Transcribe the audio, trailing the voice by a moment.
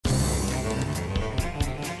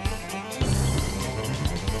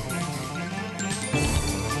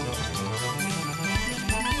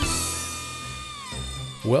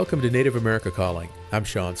Welcome to Native America Calling. I'm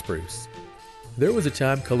Sean Spruce. There was a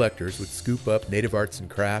time collectors would scoop up native arts and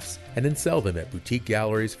crafts and then sell them at boutique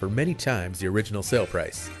galleries for many times the original sale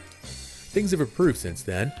price. Things have improved since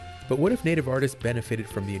then, but what if native artists benefited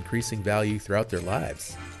from the increasing value throughout their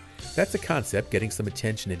lives? That's a concept getting some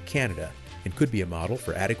attention in Canada and could be a model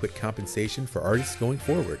for adequate compensation for artists going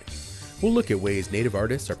forward. We'll look at ways native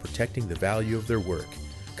artists are protecting the value of their work.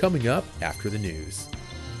 Coming up after the news.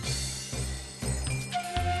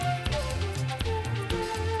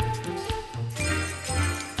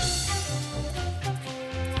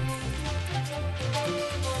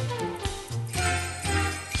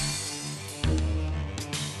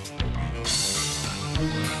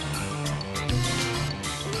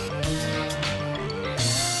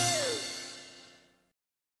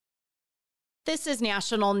 This is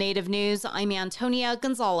National Native News. I'm Antonia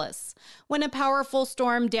Gonzalez. When a powerful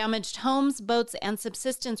storm damaged homes, boats, and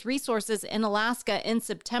subsistence resources in Alaska in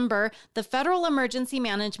September, the Federal Emergency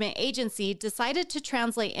Management Agency decided to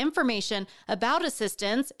translate information about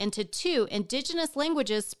assistance into 2 indigenous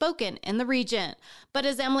languages spoken in the region. But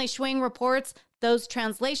as Emily Schwing reports, those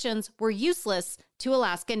translations were useless to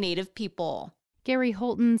Alaska Native people. Gary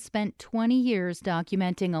Holton spent 20 years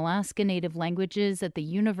documenting Alaska Native languages at the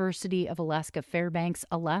University of Alaska Fairbanks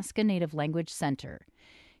Alaska Native Language Center.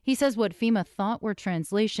 He says what FEMA thought were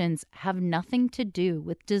translations have nothing to do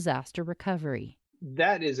with disaster recovery.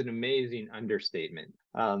 That is an amazing understatement.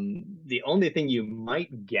 The only thing you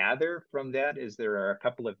might gather from that is there are a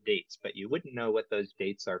couple of dates, but you wouldn't know what those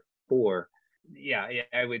dates are for. Yeah,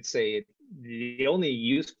 I would say the only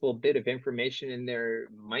useful bit of information in there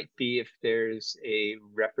might be if there's a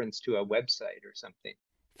reference to a website or something.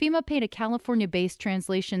 FEMA paid a California-based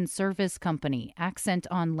translation service company, Accent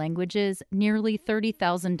on Languages, nearly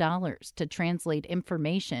 $30,000 to translate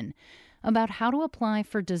information about how to apply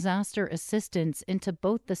for disaster assistance into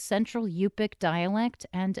both the Central Yupik dialect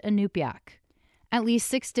and Inupiaq. At least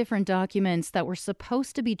 6 different documents that were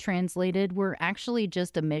supposed to be translated were actually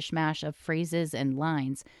just a mishmash of phrases and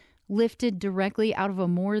lines, lifted directly out of a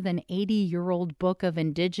more than 80-year-old book of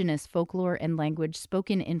indigenous folklore and language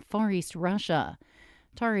spoken in Far East Russia.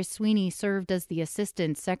 Tara Sweeney served as the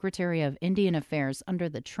Assistant Secretary of Indian Affairs under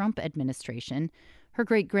the Trump administration. Her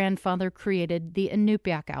great-grandfather created the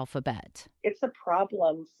Inupiaq alphabet. It's a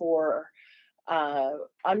problem for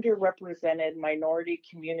underrepresented minority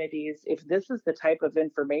communities if this is the type of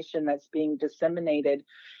information that's being disseminated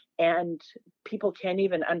and people can't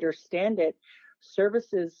even understand it.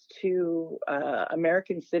 Services to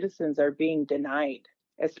American citizens are being denied,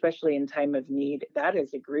 especially in time of need. That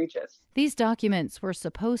is egregious. These documents were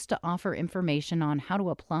supposed to offer information on how to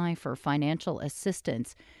apply for financial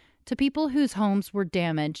assistance to people whose homes were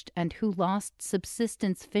damaged and who lost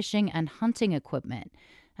subsistence fishing and hunting equipment,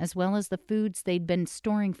 as well as the foods they'd been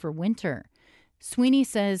storing for winter. Sweeney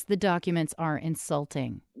says the documents are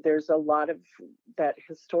insulting. There's a lot of that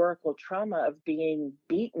historical trauma of being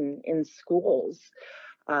beaten in schools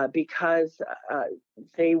because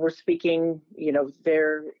they were speaking,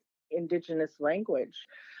 their indigenous language,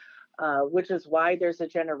 which is why there's a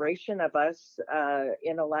generation of us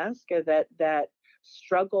in Alaska that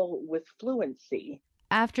struggle with fluency.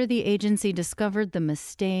 After the agency discovered the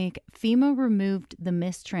mistake, FEMA removed the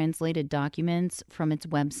mistranslated documents from its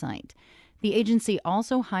website. The agency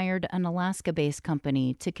also hired an Alaska-based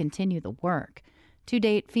company to continue the work. To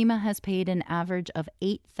date, FEMA has paid an average of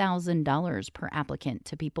 $8,000 per applicant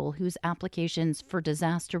to people whose applications for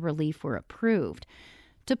disaster relief were approved.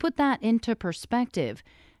 To put that into perspective,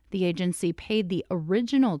 the agency paid the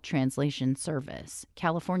original translation service,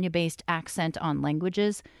 California-based Accent on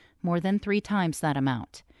Languages, more than 3 times that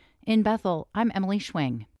amount. In Bethel, I'm Emily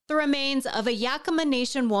Schwing. The remains of a Yakama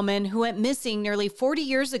Nation woman who went missing nearly 40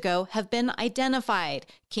 years ago have been identified.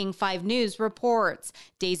 King 5 News reports.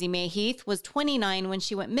 Daisy Mae Heath was 29 when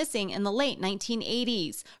she went missing in the late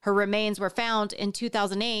 1980s. Her remains were found in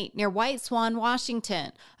 2008 near White Swan,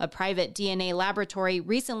 Washington. A private DNA laboratory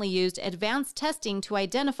recently used advanced testing to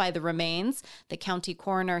identify the remains. The county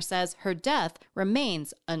coroner says her death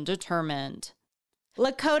remains undetermined.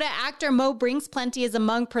 Lakota actor Mo Brings Plenty is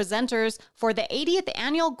among presenters for the 80th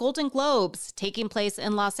Annual Golden Globes, taking place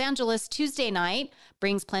in Los Angeles Tuesday night.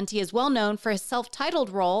 Brings Plenty is well known for his self-titled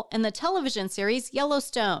role in the television series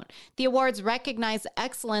Yellowstone. The awards recognize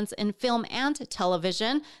excellence in film and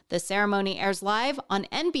television. The ceremony airs live on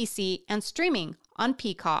NBC and streaming on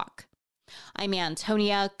Peacock. I'm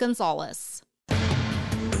Antonia Gonzalez.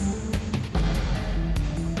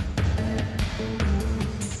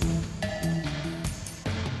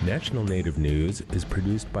 National Native News is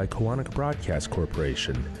produced by Koahnic Broadcast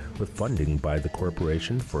Corporation with funding by the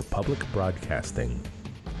Corporation for Public Broadcasting.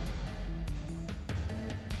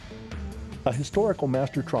 A historical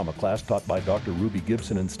master trauma class taught by Dr. Ruby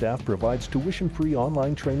Gibson and staff provides tuition-free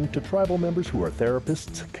online training to tribal members who are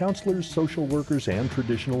therapists, counselors, social workers, and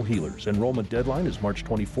traditional healers. Enrollment deadline is March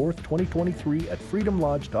 24th, 2023 at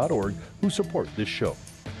freedomlodge.org, who support this show.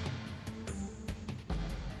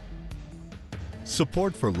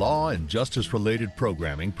 Support for law and justice-related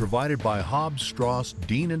programming provided by Hobbs, Strauss,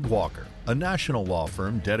 Dean & Walker, a national law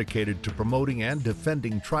firm dedicated to promoting and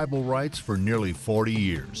defending tribal rights for nearly 40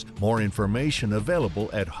 years. More information available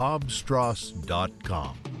at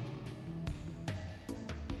hobbsstrauss.com.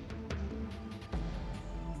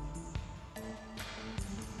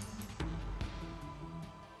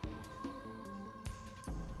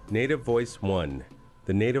 Native Voice One,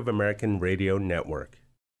 the Native American Radio Network.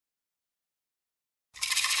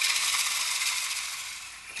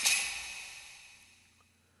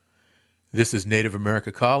 This is Native America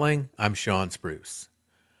Calling. I'm Sean Spruce.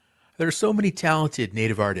 There are so many talented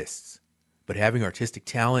Native artists, but having artistic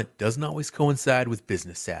talent doesn't always coincide with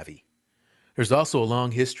business savvy. There's also a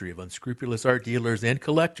long history of unscrupulous art dealers and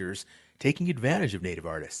collectors taking advantage of Native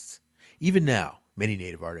artists. Even now, many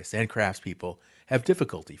Native artists and craftspeople have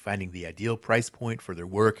difficulty finding the ideal price point for their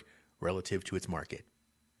work relative to its market.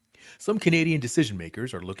 Some Canadian decision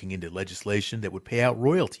makers are looking into legislation that would pay out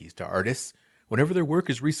royalties to artists whenever their work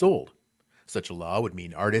is resold. Such a law would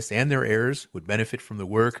mean artists and their heirs would benefit from the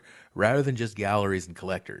work rather than just galleries and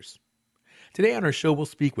collectors. Today on our show, we'll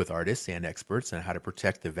speak with artists and experts on how to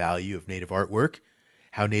protect the value of Native artwork,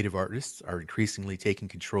 how Native artists are increasingly taking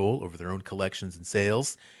control over their own collections and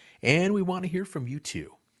sales, and we want to hear from you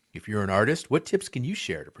too. If you're an artist, what tips can you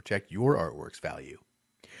share to protect your artwork's value?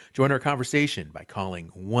 Join our conversation by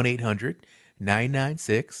calling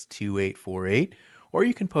 1-800-996-2848, or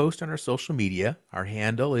you can post on our social media. Our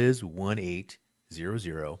handle is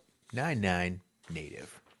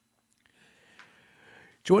 1-800-99-Native.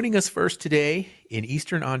 Joining us first today in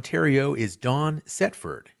Eastern Ontario is Dawn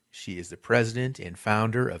Setford. She is the president and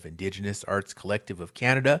founder of Indigenous Arts Collective of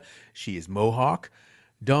Canada. She is Mohawk.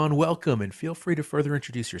 Dawn, welcome, and feel free to further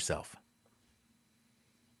introduce yourself.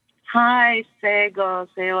 Hi, Sego,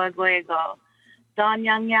 Sewa Guego. Dawn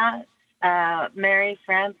Yangya, Mary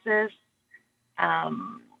Frances.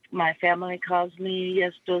 My family calls me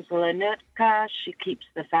Yestuzalanutka. She keeps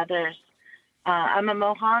the feathers. I'm a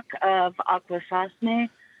Mohawk of Akwesasne,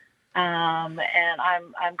 and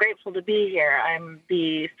I'm grateful to be here. I'm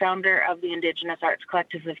the founder of the Indigenous Arts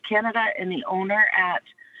Collective of Canada and the owner at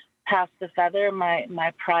Pass the Feather,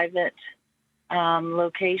 my private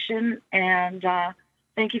location. And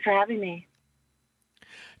thank you for having me.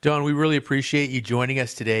 Dawn, we really appreciate you joining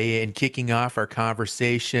us today and kicking off our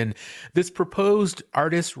conversation. This proposed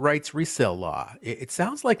artists' rights resale law, it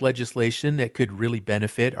sounds like legislation that could really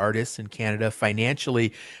benefit artists in Canada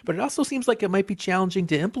financially, but it also seems like it might be challenging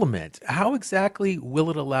to implement. How exactly will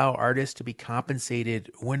it allow artists to be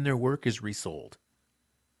compensated when their work is resold?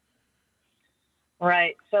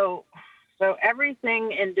 Right. So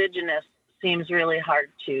everything Indigenous seems really hard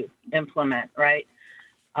to implement, right?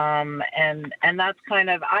 And that's kind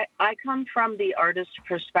of, I come from the artist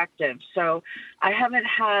perspective, so I haven't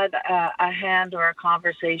had a hand or a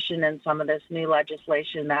conversation in some of this new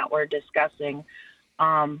legislation that we're discussing,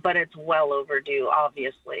 but it's well overdue,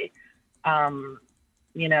 obviously.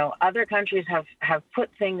 Other countries have put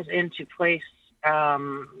things into place,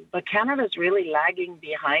 but Canada's really lagging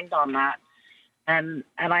behind on that. And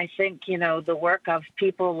I think, the work of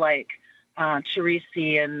people like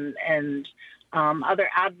Teresi and other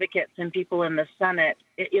advocates and people in the Senate,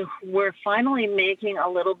 we're finally making a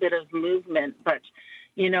little bit of movement. But,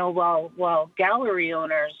 while gallery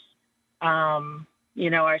owners,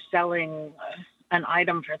 are selling an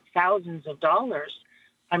item for thousands of dollars,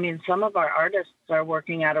 I mean, some of our artists are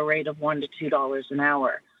working at a rate of $1 to $2 an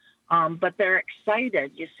hour. But they're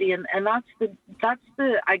excited, you see, and that's the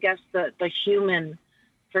I guess the human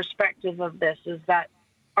perspective of this is that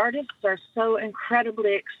artists are so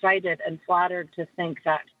incredibly excited and flattered to think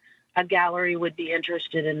that a gallery would be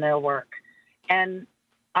interested in their work. And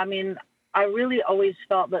I mean, I really always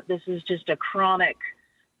felt that this is just a chronic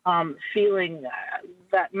feeling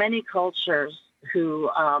that many cultures who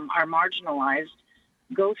are marginalized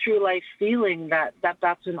go through life feeling that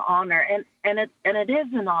that's an honor, and it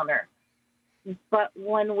is an honor. But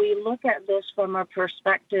when we look at this from a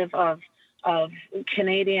perspective of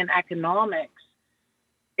Canadian economics,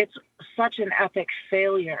 it's such an epic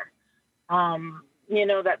failure.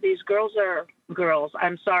 That these girls are girls.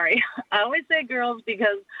 I'm sorry. I always say girls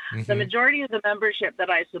because the majority of the membership that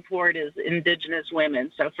I support is Indigenous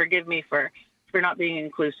women. So forgive me for not being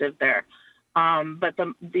inclusive there. But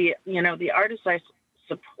the artists I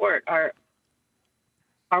support are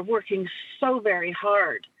working so very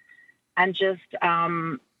hard and just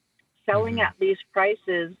selling at these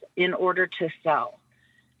prices in order to sell.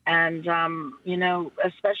 And,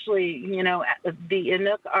 especially, the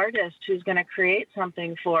Inuk artist who's going to create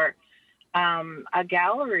something for a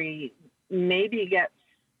gallery maybe gets,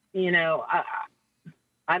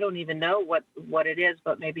 I don't even know what it is,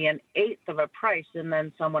 but maybe an eighth of a price. And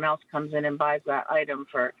then someone else comes in and buys that item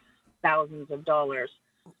for thousands of dollars.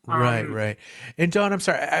 Right. And Dawn, I'm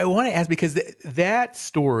sorry, I want to ask because that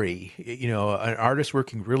story, an artist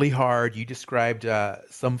working really hard. You described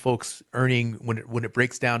some folks earning when it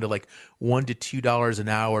breaks down to like $1 to $2 an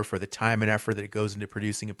hour for the time and effort that it goes into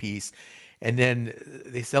producing a piece. And then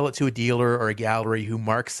they sell it to a dealer or a gallery who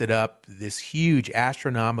marks it up this huge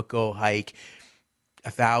astronomical hike,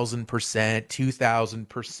 1,000%,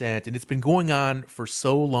 2,000%. And it's been going on for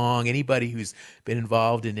so long. Anybody who's been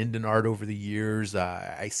involved in Indian art over the years,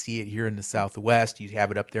 I see it here in the Southwest. You have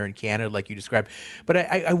it up there in Canada, like you described. But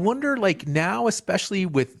I wonder, like now, especially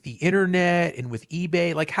with the internet and with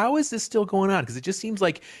eBay, like how is this still going on? Because it just seems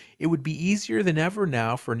like it would be easier than ever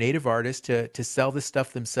now for Native artists to sell this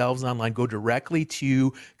stuff themselves online, go directly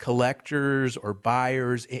to collectors or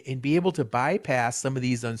buyers and be able to bypass some of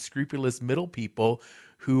these unscrupulous middle people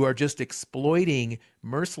who are just exploiting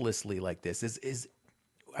mercilessly like this.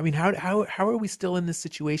 How are we still in this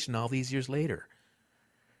situation all these years later?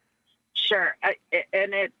 Sure.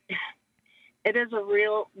 And it is a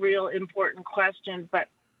real important question, but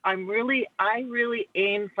I really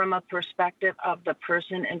aim from a perspective of the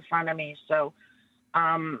person in front of me. So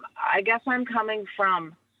I guess I'm coming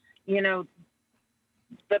from, the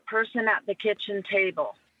person at the kitchen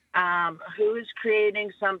table who is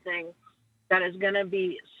creating something that is going to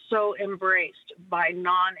be so embraced by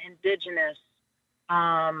non-Indigenous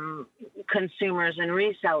consumers and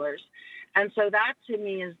resellers. And so that to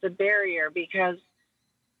me is the barrier, because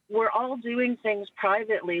we're all doing things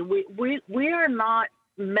privately. We are not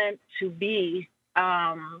meant to be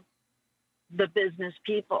the business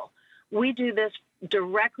people. We do this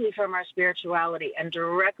directly from our spirituality and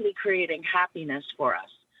directly creating happiness for us.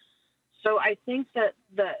 So I think that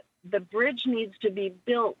the bridge needs to be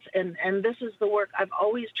built, and this is the work I've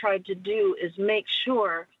always tried to do, is make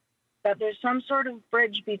sure that there's some sort of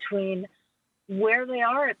bridge between where they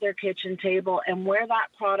are at their kitchen table and where that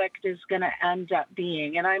product is going to end up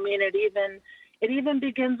being. And I mean, it even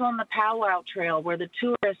begins on the powwow trail where the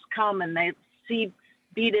tourists come and they see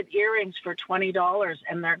beaded earrings for $20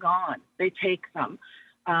 and they're gone. They take them.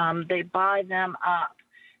 They buy them up.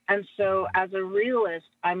 And so as a realist,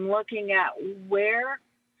 I'm looking at where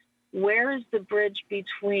is the bridge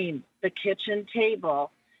between the kitchen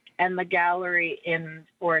table and the gallery in,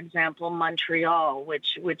 for example, Montreal,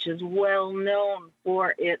 which is well known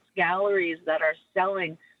for its galleries that are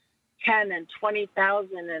selling $10,000 and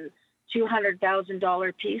 $20,000 and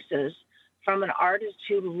 $200,000 pieces from an artist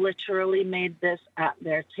who literally made this at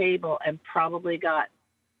their table and probably got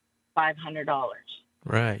 $500.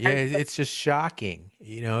 Right. Yeah, it's just shocking.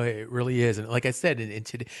 It really is. And like I said,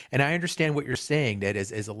 and I understand what you're saying, that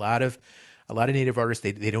as a lot of Native artists,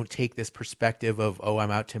 they don't take this perspective of, I'm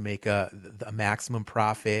out to make a maximum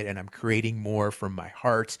profit and I'm creating more from my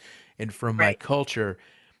heart and from my culture.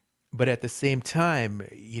 But at the same time,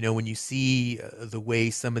 when you see the way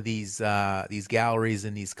some of these galleries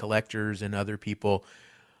and these collectors and other people,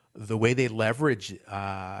 the way they leverage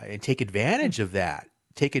and take advantage of that,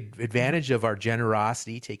 take advantage of our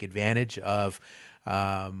generosity, take advantage of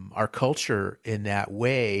our culture in that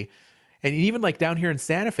way. And even like down here in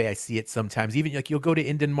Santa Fe, I see it sometimes. Even like you'll go to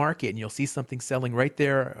Indian Market and you'll see something selling right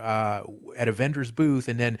there at a vendor's booth.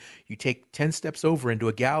 And then you take 10 steps over into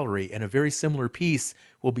a gallery and a very similar piece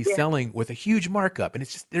will be selling with a huge markup. And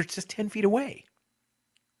they're just 10 feet away.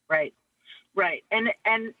 Right. And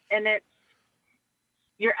it's,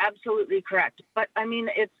 you're absolutely correct. But I mean,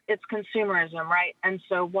 it's consumerism, right? And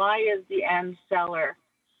so why is the end seller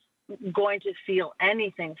going to feel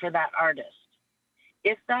anything for that artist?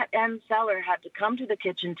 If that end seller had to come to the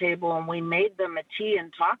kitchen table and we made them a tea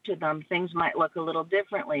and talked to them, things might look a little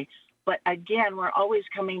differently. But again, we're always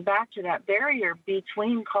coming back to that barrier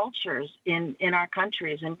between cultures in our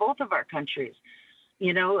countries, in both of our countries.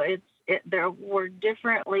 We're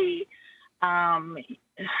differently.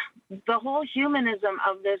 The whole humanism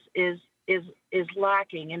of this is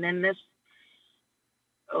lacking, and in this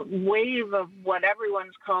wave of what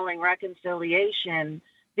everyone's calling reconciliation,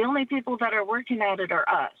 the only people that are working at it are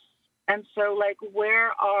us. And so, like,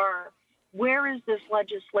 where is this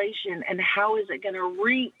legislation, and how is it going to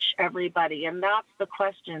reach everybody? And that's the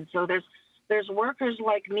question. So there's workers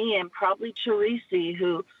like me and probably Teresi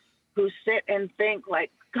who sit and think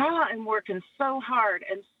like, God, I'm working so hard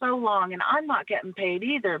and so long, and I'm not getting paid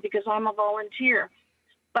either because I'm a volunteer.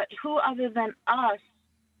 But who other than us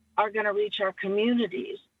are going to reach our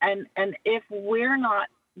communities? And if we're not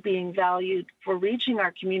being valued for reaching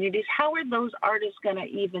our communities, how are those artists going to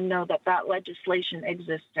even know that that legislation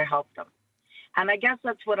exists to help them? And I guess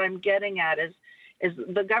that's what I'm getting at is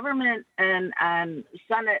the government and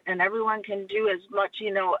Senate and everyone can do as much,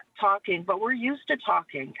 talking, but we're used to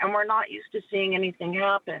talking and we're not used to seeing anything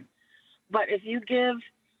happen. But if you give,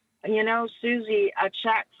 Susie a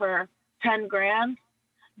check for 10 grand,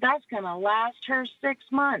 that's going to last her 6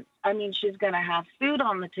 months. I mean, she's going to have food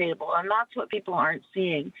on the table, and that's what people aren't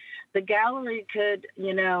seeing. The gallery could,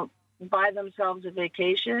 buy themselves a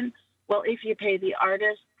vacation. Well, if you pay the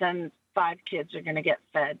artist, then 5 kids are going to get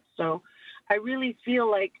fed. So I really feel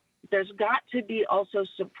like there's got to be also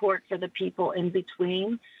support for the people in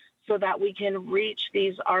between so that we can reach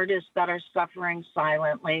these artists that are suffering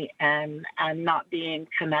silently and not being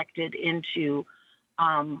connected into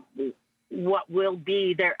what will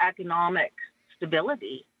be their economic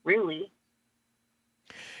stability, really.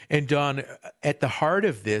 And Dawn, at the heart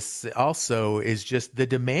of this also is just the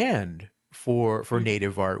demand for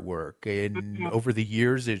Native artwork. And over the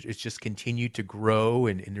years, it's just continued to grow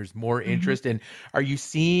and there's more interest. And are you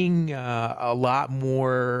seeing a lot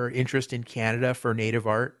more interest in Canada for Native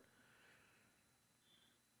art?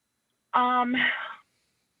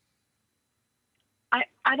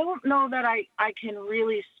 I don't know that I can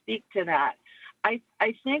really speak to that. I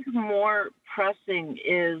think more pressing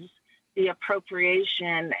is the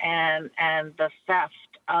appropriation and the theft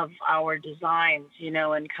of our designs,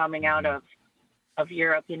 and coming out of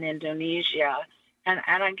Europe and Indonesia. And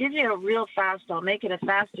I'll give you I'll make it a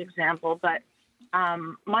fast example, but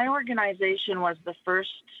my organization was the first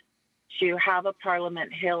to have a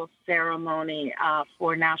Parliament Hill ceremony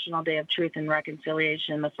for National Day of Truth and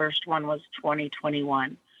Reconciliation. The first one was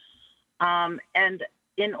 2021. And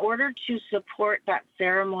in order to support that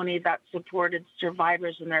ceremony that supported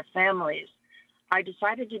survivors and their families, I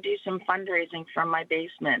decided to do some fundraising from my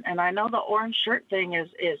basement. And I know the orange shirt thing is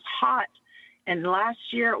hot. And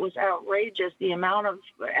last year it was outrageous, the amount of,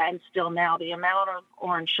 and still now, the amount of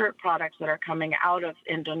orange shirt products that are coming out of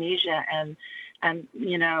Indonesia and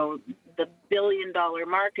the billion-dollar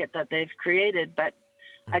market that they've created. But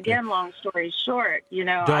again, long story short,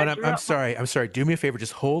 Dawn, I'm sorry. Do me a favor.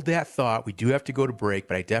 Just hold that thought. We do have to go to break,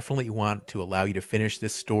 but I definitely want to allow you to finish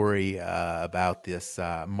this story about this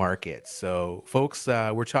market. So, folks,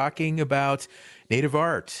 we're talking about Native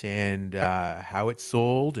art and how it's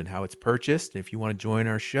sold and how it's purchased. And if you want to join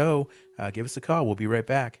our show, give us a call. We'll be right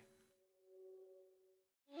back.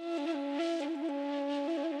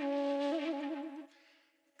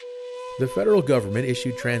 The federal government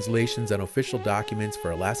issued translations on official documents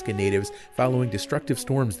for Alaska Natives following destructive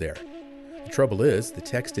storms there. The trouble is, the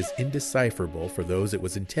text is indecipherable for those it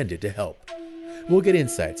was intended to help. We'll get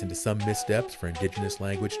insights into some missteps for Indigenous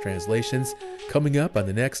language translations coming up on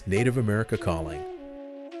the next Native America Calling.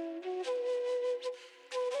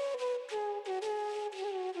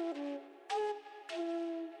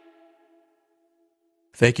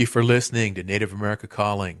 Thank you for listening to Native America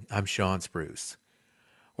Calling. I'm Sean Spruce.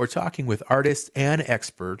 We're talking with artists and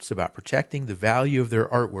experts about protecting the value of their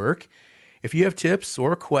artwork. If you have tips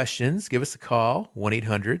or questions, give us a call,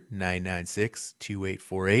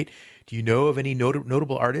 1-800-996-2848. Do you know of any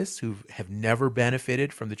notable artists who have never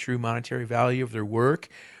benefited from the true monetary value of their work?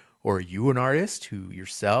 Or are you an artist who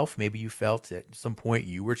yourself, maybe you felt at some point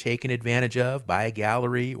you were taken advantage of by a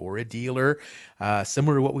gallery or a dealer,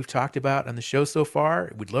 similar to what we've talked about on the show so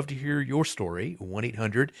far? We'd love to hear your story,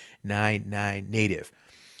 1-800-99-NATIVE.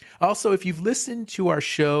 Also, if you've listened to our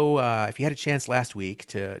show, if you had a chance last week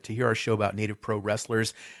to hear our show about Native pro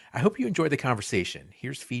wrestlers, I hope you enjoyed the conversation.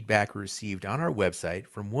 Here's feedback we received on our website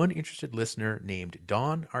from one interested listener named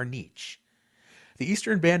Dawn Arnich. The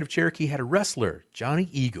Eastern Band of Cherokee had a wrestler, Johnny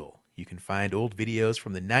Eagle. You can find old videos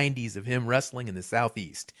from the 90s of him wrestling in the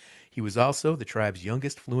Southeast. He was also the tribe's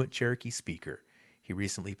youngest fluent Cherokee speaker. He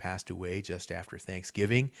recently passed away just after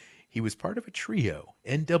Thanksgiving. He was part of a trio,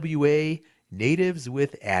 NWA Natives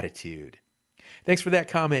with Attitude. Thanks for that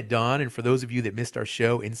comment, Dawn. And for those of you that missed our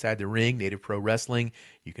show, Inside the Ring, Native Pro Wrestling,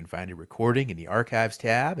 you can find a recording in the Archives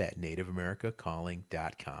tab at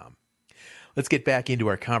nativeamericacalling.com. Let's get back into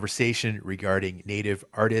our conversation regarding Native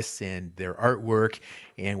artists and their artwork.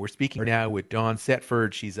 And we're speaking now with Dawn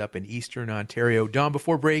Setford. She's up in Eastern Ontario. Dawn,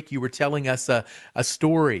 before break, you were telling us a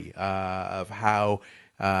story of how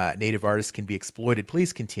Native artists can be exploited.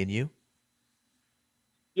 Please continue.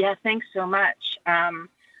 Yeah, thanks so much. I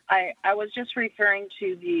was just referring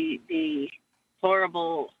to the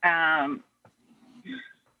horrible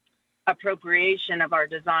appropriation of our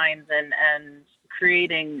designs and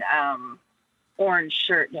creating orange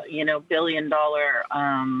shirt, billion-dollar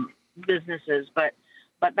businesses. But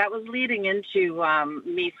that was leading into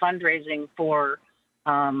me fundraising for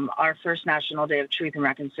our first National Day of Truth and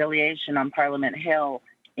Reconciliation on Parliament Hill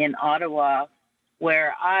in Ottawa,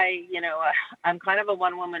 where I'm kind of a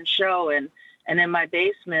one-woman show, and in my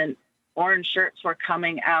basement, orange shirts were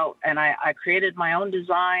coming out, and I created my own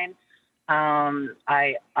design.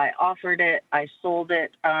 I offered it, I sold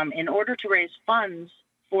it in order to raise funds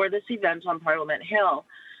for this event on Parliament Hill.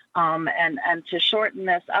 And to shorten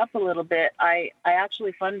this up a little bit, I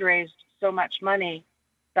actually fundraised so much money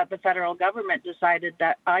that the federal government decided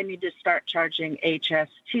that I need to start charging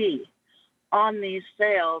HST on these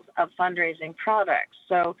sales of fundraising products.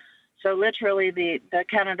 So literally the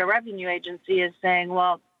Canada Revenue Agency is saying,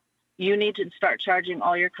 well, you need to start charging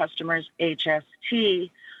all your customers HST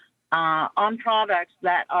on products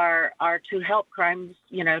that are to help crimes,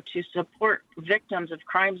 to support victims of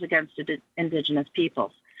crimes against Indigenous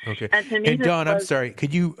peoples. Okay. And to me, and Dawn, I'm sorry,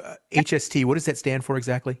 could you, HST, what does that stand for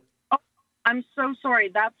exactly? Oh, I'm so sorry.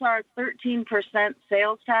 That's our 13%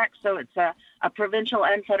 sales tax. So it's a provincial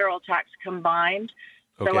and federal tax combined.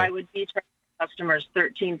 Okay. So I would be charging customers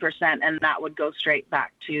 13%, and that would go straight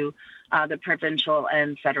back to the provincial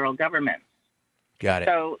and federal government. Got it.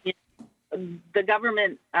 So the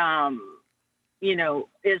government,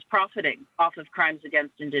 is profiting off of crimes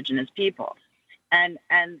against Indigenous people. And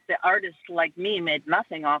the artists like me made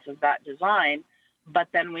nothing off of that design, but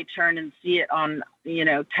then we turn and see it on,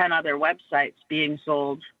 10 other websites being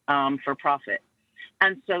sold for profit.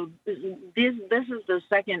 And so this is the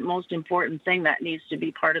second most important thing that needs to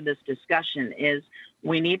be part of this discussion is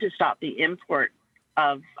we need to stop the import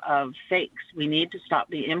of fakes. We need to stop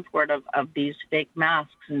the import of these fake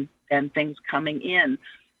masks and things coming in.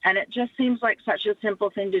 And it just seems like such a simple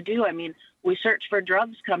thing to do. I mean, we search for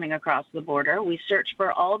drugs coming across the border. We search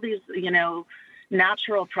for all these,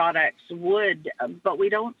 natural products, wood, but we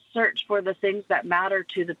don't search for the things that matter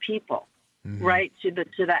to the people, mm-hmm. right? To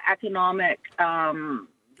the economic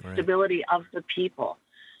stability of the people.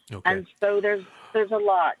 Okay. And so there's a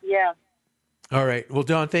lot, yeah. All right. Well,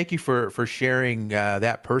 Dawn, thank you for sharing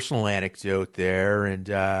that personal anecdote there,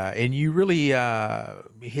 and you really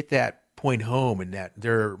hit that point home, and that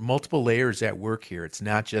there are multiple layers at work here. It's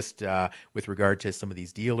not just with regard to some of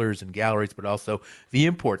these dealers and galleries, but also the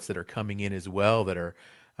imports that are coming in as well that are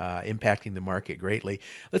impacting the market greatly.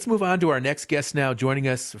 Let's move on to our next guest now. Joining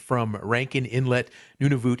us from Rankin Inlet,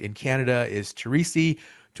 Nunavut in Canada is Therese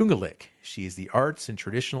Tungalik. She is the Arts and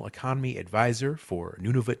Traditional Economy Advisor for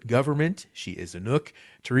Nunavut Government. She is Inuk.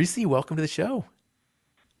 Therese, welcome to the show.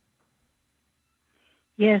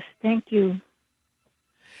 Yes, thank you.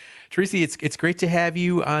 Therese, it's great to have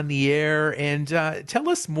you on the air. And tell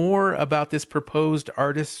us more about this proposed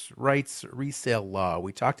artists' rights resale law.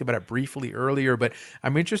 We talked about it briefly earlier, but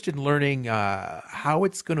I'm interested in learning how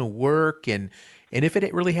it's going to work and if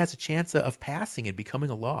it really has a chance of passing and becoming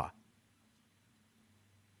a law.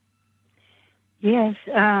 Yes,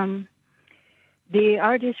 the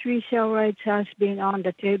artist resale rights has been on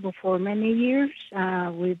the table for many years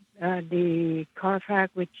with the CARFAC,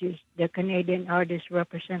 which is the Canadian Artist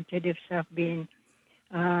Representatives, have been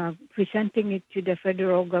presenting it to the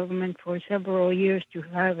federal government for several years to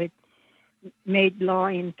have it made law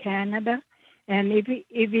in Canada. And if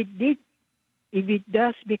it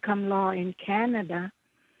does become law in Canada,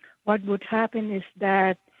 what would happen is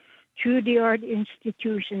that through the art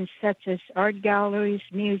institutions such as art galleries,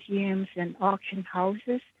 museums, and auction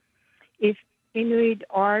houses, if Inuit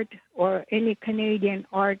art or any Canadian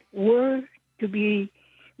art were to be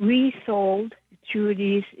resold through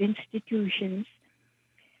these institutions,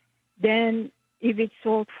 then if it's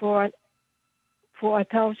sold for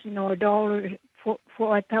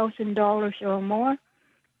 $1,000 or more,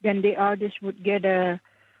 then the artist would get a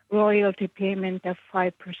royalty payment of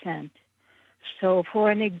 5%. So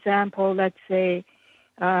for an example, let's say,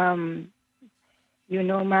 Matthew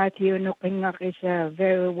Nukingak is a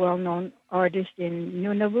very well-known artist in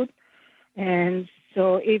Nunavut. And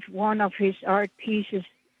so if one of his art pieces,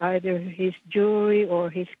 either his jewelry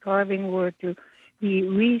or his carving, were to be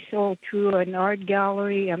resold through an art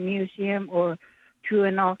gallery, a museum, or through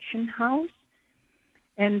an auction house,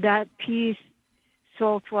 and that piece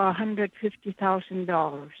sold for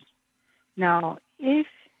 $150,000. Now, if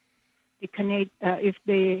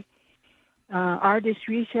the artist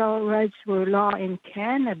resale rights were law in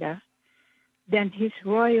Canada, then his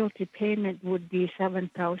royalty payment would be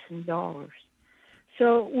 $7,000.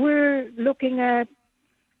 So we're looking at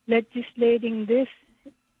legislating this,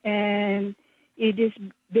 and it is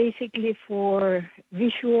basically for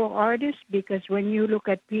visual artists, because when you look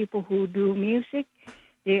at people who do music,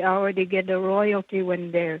 they already get a royalty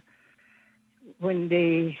when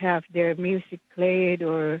they have their music played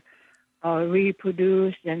or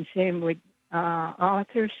reproduced, and same with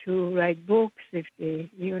authors who write books, if they,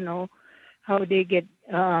 how they get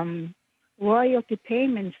royalty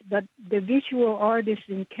payments. But the visual artists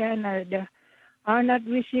in Canada are not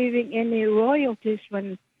receiving any royalties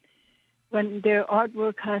when their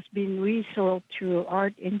artwork has been resold to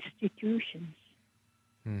art institutions.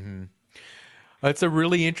 Mm-hmm. It's a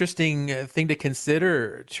really interesting thing to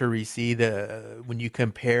consider, Teresi, when you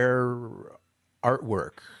compare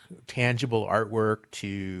artwork, tangible artwork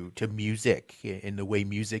to music, in the way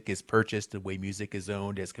music is purchased, the way music is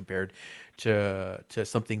owned, as compared to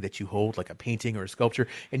something that you hold, like a painting or a sculpture.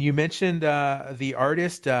 And you mentioned the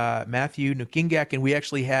artist Matthew Nukingak, and we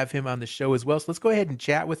actually have him on the show as well. So let's go ahead and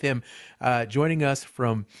chat with him. Joining us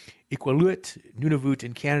from Iqaluit, Nunavut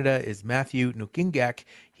in Canada is Matthew Nukingak.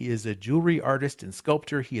 He is a jewelry artist and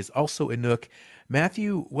sculptor. He is also a Inuk.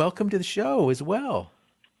 Matthew, welcome to the show as well.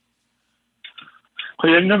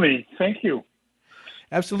 Thank you.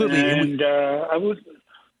 Absolutely. And I would.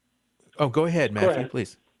 Oh, go ahead, Matthew,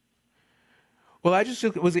 please. Well,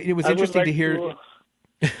 it was interesting to hear.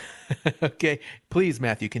 Okay, please,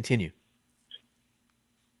 Matthew, continue.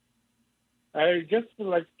 I just would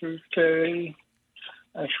like to say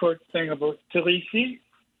a short thing about Teresi.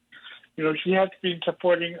 She has been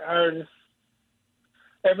supporting artists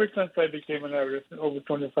ever since I became an artist over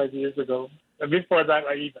 25 years ago. And before that,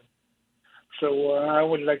 So I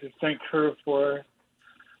would like to thank her for,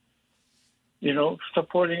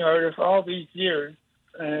 supporting artists all these years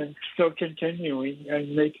and still continuing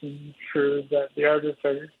and making sure that the artists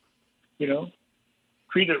are,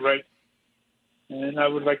 treated right. And I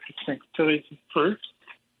would like to thank Teresi first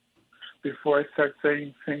before I start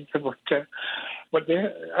saying things about that. But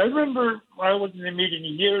I remember I was in a meeting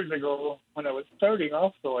years ago when I was starting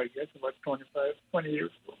also, I guess, about 20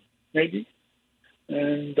 years ago, maybe.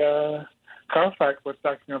 And Carfax was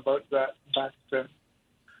talking about that back then,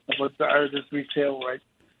 about the artist resale rights.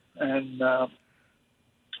 And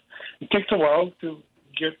it takes a while to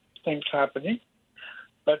get things happening,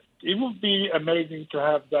 but it would be amazing to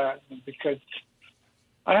have that, because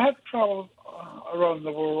I have traveled around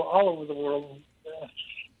the world, all over the world.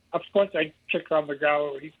 Of course, I check on the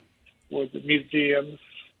galleries or the museums,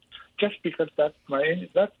 just because that's my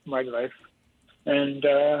life. And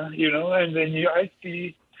and then I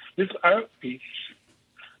see this art piece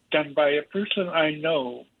done by a person I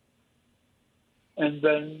know, and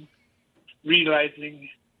then realizing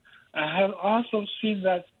I have also seen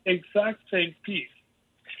that exact same piece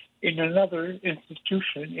in another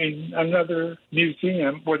institution, in another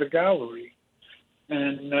museum or the gallery.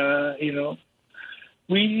 And,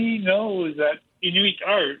 we know that Inuit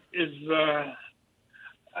art is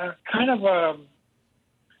kind of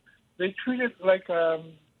they treat it like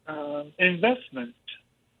an investment.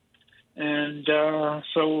 And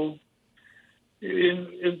so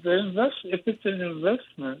if it's an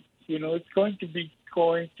investment, it's going to be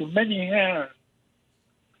going to many hands.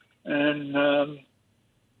 And,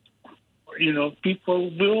 people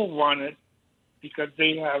will want it because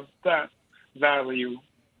they have that value,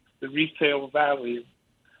 the resale value,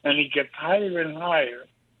 and it gets higher and higher.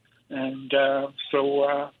 And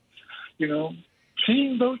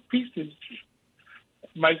seeing those pieces,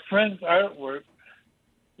 my friend's artwork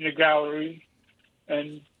in a gallery,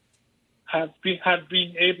 and have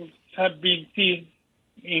been seen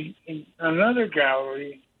in another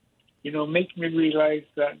gallery, make me realize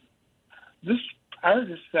that this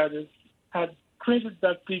artist had created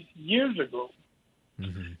that piece years ago.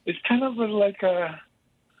 Mm-hmm. It's kind of like a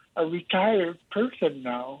retired person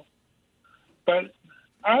now, but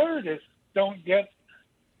artists don't get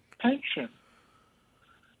pension.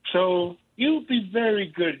 So it would be very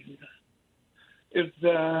good if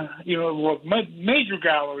major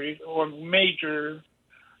galleries or major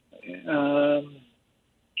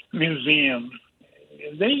museums,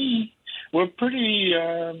 they were pretty,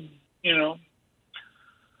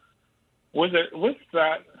 with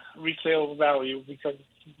that resale value, because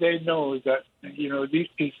they know that, these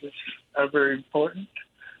pieces are very important.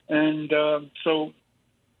 And I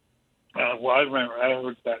remember I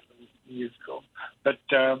heard that years ago. But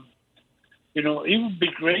it would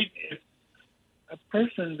be great if a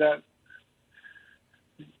person that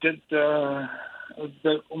did the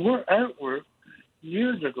artwork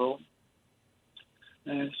years ago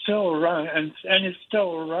and still around, and is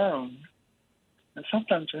still around. And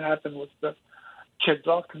sometimes it happens with the kids,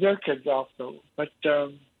 their kids also. But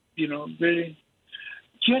really,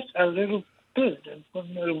 just a little bit, and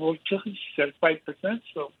just said 5%.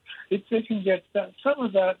 So if they can get some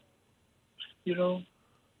of that,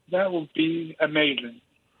 that would be amazing.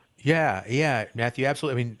 Yeah, Matthew,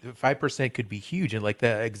 absolutely. I mean, 5% could be huge. And like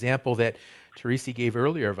the example that Teresi gave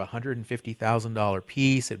earlier of a $150,000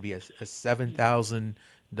 piece, it'd be a $7,000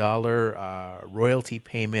 royalty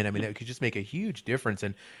payment. I mean, it could just make a huge difference.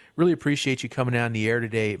 And really appreciate you coming on the air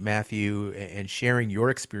today, Matthew, and sharing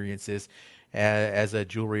your experiences as a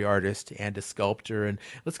jewelry artist and a sculptor. And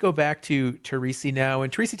let's go back to Teresi now.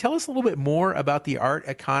 And Teresi, tell us a little bit more about the art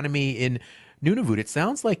economy in Nunavut. It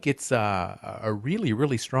sounds like it's a really,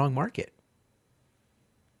 really strong market.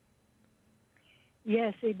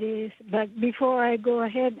 Yes, it is. But before I go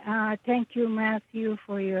ahead, thank you, Matthew,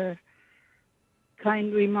 for your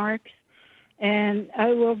kind remarks. And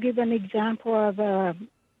I will give an example of an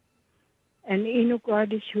Inuk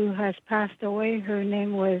artist who has passed away. Her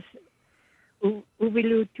name was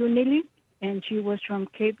Ubilu Tunili, and she was from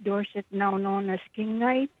Cape Dorset, now known as King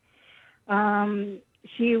Knight.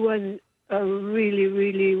 She was a really,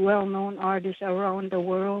 really well-known artist around the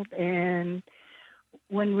world, and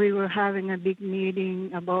when we were having a big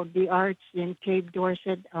meeting about the arts in Cape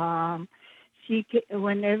Dorset,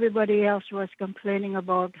 when everybody else was complaining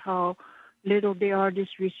about how little the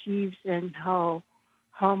artist receives and how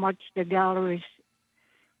much the galleries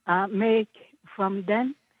make from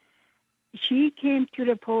them, she came to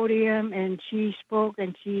the podium and she spoke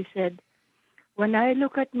and she said, when I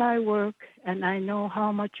look at my work and I know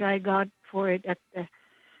how much I got for it at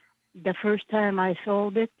the first time I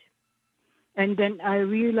sold it, and then I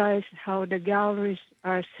realized how the galleries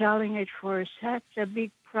are selling it for such a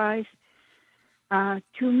big price,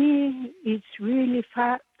 to me, it's really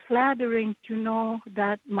flattering to know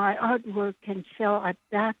that my artwork can sell at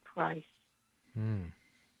that price.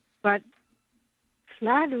 But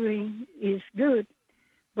flattering is good,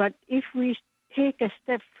 but if we take a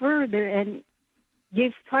step further and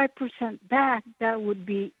give 5% back, that would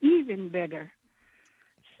be even better.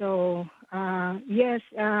 So, yes,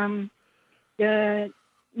 the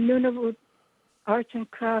Nunavut arts and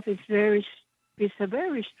craft is a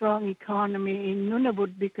very strong economy in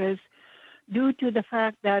Nunavut because due to the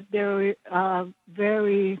fact that there are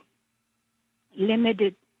very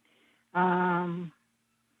limited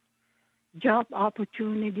job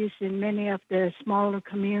opportunities in many of the smaller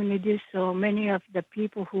communities, so many of the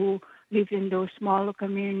people who live in those smaller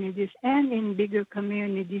communities and in bigger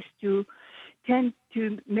communities too tend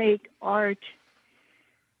to make art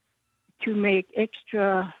to make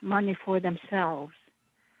extra money for themselves.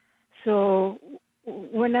 So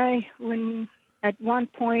when at one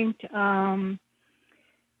point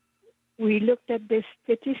we looked at the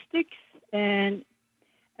statistics, and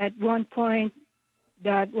at one point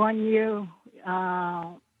that 1 year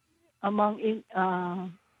among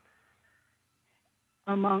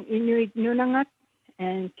Inuit Nunangat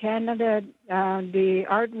and Canada, the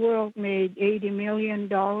art world made $80 million,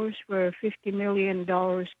 where $50 million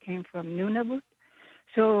came from Nunavut.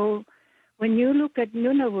 So when you look at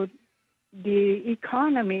Nunavut, the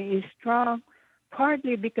economy is strong,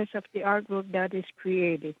 partly because of the artwork that is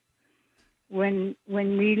created. When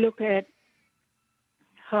we look at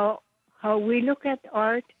how we look at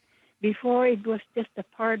art, before it was just a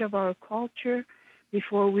part of our culture,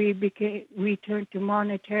 before we turned to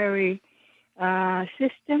monetary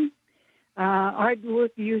system,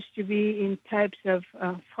 artwork used to be in types of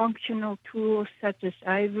functional tools such as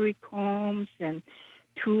ivory combs and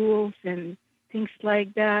tools and things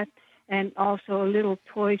like that, and also little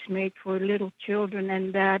toys made for little children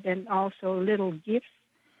and also little gifts.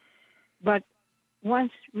 But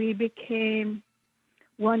once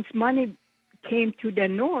money came to the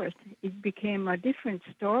north, it became a different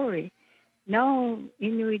story. Now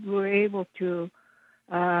Inuit were able to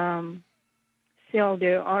sell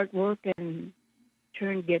their artwork and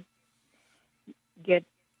get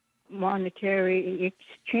monetary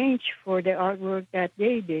exchange for the artwork that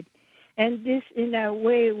they did. And this, in a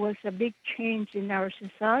way, was a big change in our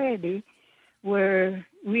society, where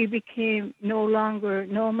we became no longer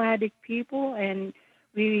nomadic people, and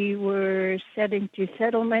we were set into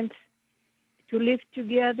settlements to live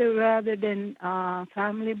together rather than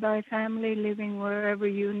family by family, living wherever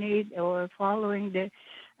you need or following the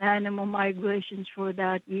animal migrations for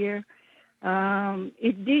that year.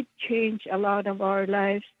 It did change a lot of our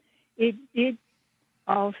lives. It did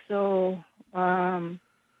also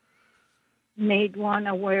made one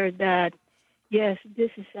aware that, yes,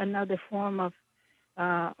 this is another form of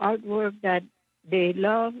artwork that they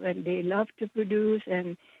love and they love to produce,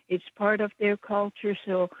 and it's part of their culture.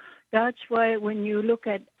 So that's why when you look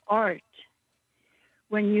at art,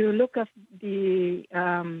 when you look at the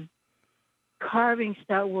carvings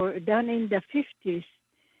that were done in the 50s,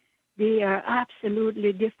 they are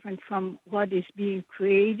absolutely different from what is being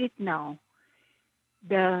created now.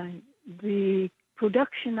 The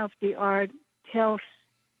production of the art tells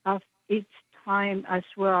of its time as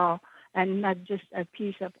well, and not just a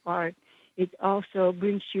piece of art. It also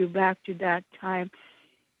brings you back to that time,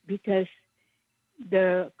 because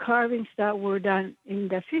the carvings that were done in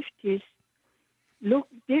the 50s look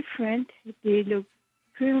different. They look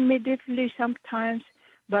primitively sometimes,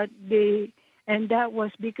 and that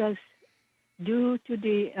was because due to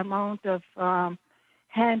the amount of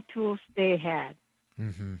hand tools they had.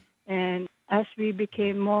 Mm-hmm. And as we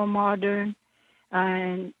became more modern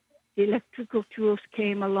and electrical tools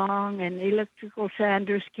came along and electrical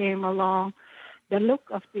sanders came along, the look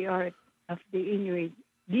of the art of the Inuit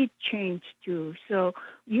did change too. So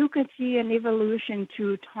you can see an evolution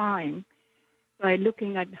through time by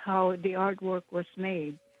looking at how the artwork was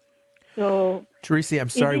made. So, Teresa, I'm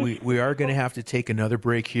sorry, we are going to have to take another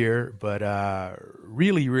break here, but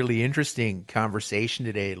really, really interesting conversation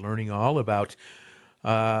today, learning all about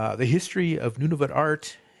the history of Nunavut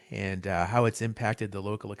art and how it's impacted the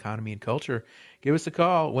local economy and culture. Give us a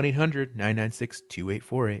call,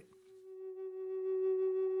 1-800-996-2848.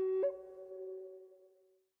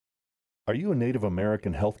 Are you a Native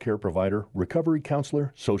American healthcare provider, recovery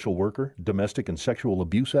counselor, social worker, domestic and sexual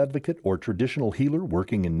abuse advocate, or traditional healer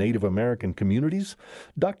working in Native American communities?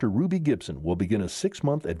 Dr. Ruby Gibson will begin a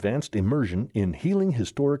 6-month advanced immersion in healing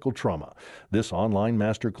historical trauma. This online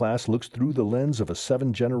masterclass looks through the lens of a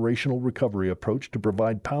 7-generational recovery approach to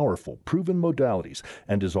provide powerful, proven modalities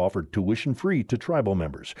and is offered tuition-free to tribal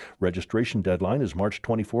members. Registration deadline is March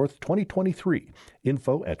 24th, 2023.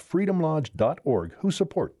 Info at freedomlodge.org, who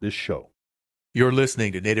support this show. You're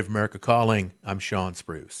listening to Native America Calling. I'm Sean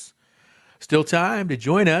Spruce. Still time to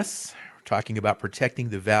join us. We're talking about protecting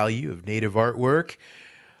the value of Native artwork.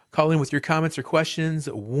 Call in with your comments or questions,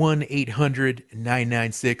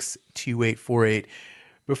 1-800-996-2848.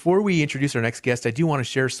 Before we introduce our next guest, I do want to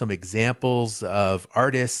share some examples of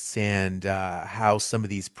artists and how some of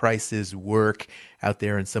these prices work out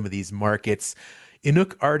there in some of these markets.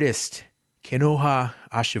 Inuk artist Kenoha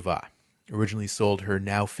Ashiva originally sold her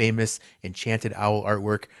now famous enchanted owl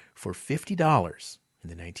artwork for $50 in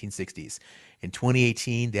the 1960s. In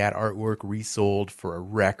 2018, that artwork resold for a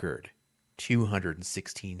record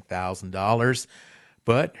 $216,000,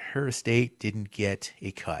 but her estate didn't get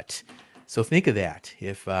a cut. So think of that.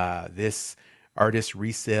 If this artist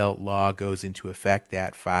resale law goes into effect,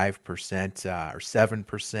 that 5% or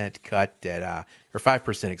 7% cut, that or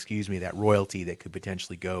 5%, that royalty that could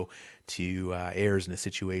potentially go to heirs in a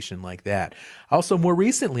situation like that. Also, more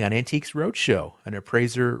recently on Antiques Roadshow, an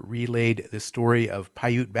appraiser relayed the story of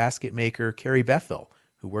Paiute basket maker Carrie Bethel,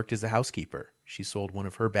 who worked as a housekeeper. She sold one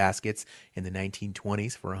of her baskets in the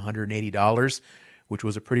 1920s for $180, which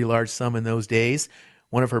was a pretty large sum in those days.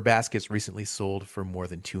 One of her baskets recently sold for more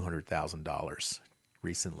than $200,000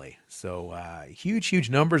 recently. So huge, huge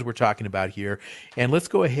numbers we're talking about here. And let's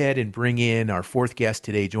go ahead and bring in our fourth guest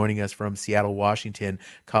today, joining us from Seattle, Washington,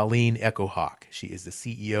 Colleen Echohawk. She is the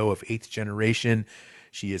CEO of 8th Generation.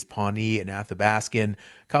 She is Pawnee and Athabascan.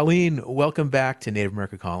 Colleen, welcome back to Native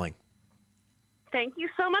America Calling. Thank you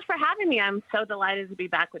so much for having me. I'm so delighted to be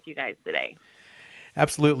back with you guys today.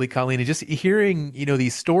 Absolutely, Colleen. And just hearing,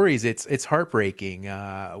 these stories, it's heartbreaking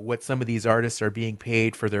what some of these artists are being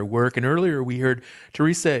paid for their work. And earlier we heard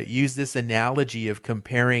Teresa use this analogy of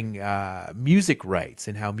comparing music rights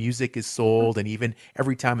and how music is sold, and even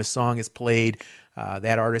every time a song is played,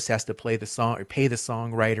 that artist has to play the song or pay the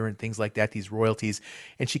songwriter and things like that, these royalties.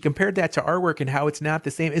 And she compared that to artwork and how it's not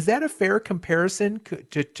the same. Is that a fair comparison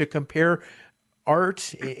to compare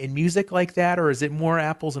art and music like that, or is it more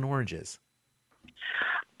apples and oranges?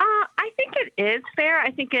 I think it is fair.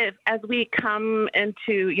 I think as we come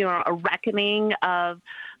into, a reckoning of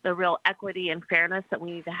the real equity and fairness that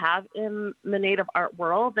we need to have in the Native art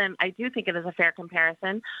world, then I do think it is a fair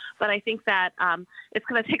comparison. But I think that it's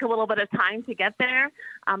going to take a little bit of time to get there.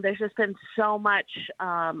 There's just been so much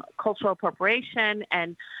cultural appropriation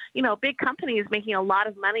and, big companies making a lot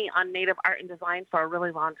of money on Native art and design for a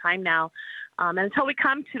really long time now. And until we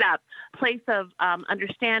come to that place of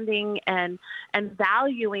understanding and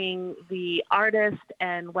valuing the artist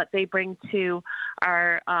and what they bring to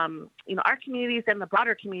our our communities and the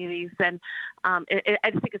broader communities, then I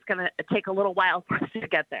just think it's going to take a little while for us to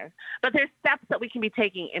get there. But there's steps that we can be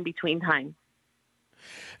taking in between time.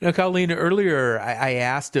 Now, Colleen, earlier I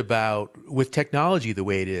asked about, with technology the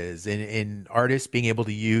way it is, and artists being able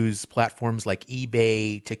to use platforms like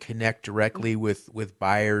eBay to connect directly with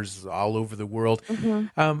buyers all over the world.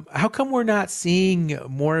 Mm-hmm. How come we're not seeing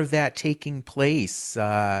more of that taking place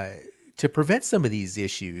to prevent some of these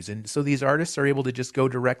issues? And so these artists are able to just go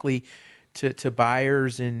directly to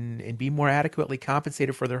buyers and be more adequately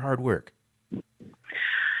compensated for their hard work?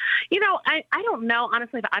 I don't know,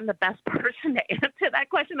 honestly, that I'm the best person to answer that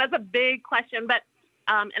question. That's a big question. But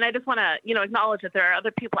and I just want to, acknowledge that there are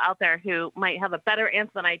other people out there who might have a better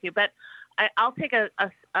answer than I do. But I'll take a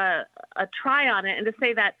try on it and to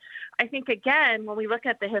say that I think, again, when we look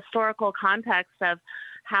at the historical context of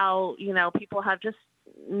how, people have just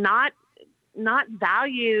not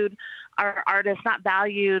valued our artists, not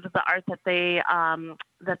valued the art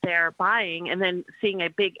that they're buying, and then seeing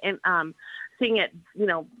seeing it,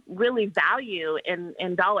 really value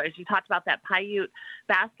in dollars. You talked about that Paiute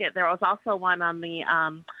basket. There was also one on the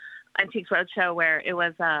Antiques Roadshow where it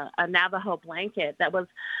was a Navajo blanket that was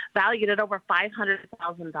valued at over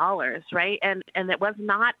 $500,000, right? And it was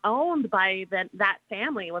not owned by that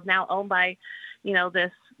family. It was now owned by,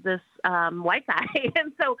 this white guy.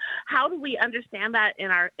 And so how do we understand that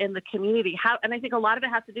in the community? And I think a lot of it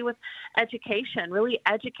has to do with education, really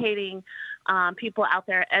educating people out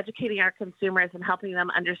there, educating our consumers and helping them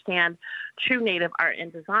understand true Native art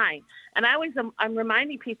and design. And I'm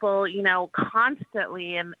reminding people,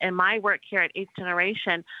 constantly in my work here at 8th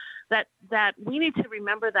Generation that we need to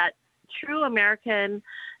remember that true American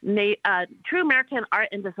art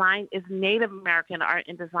and design is Native American art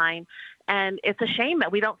and design, and it's a shame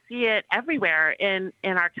that we don't see it everywhere in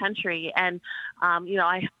our country. And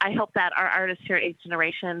I hope that our artists here at 8th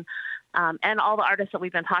Generation and all the artists that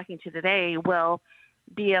we've been talking to today will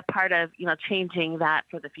be a part of changing that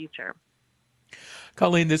for the future.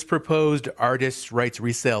 Colleen, this proposed artists' rights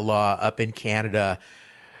resale law up in Canada,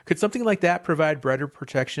 could something like that provide better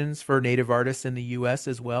protections for Native artists in the U.S.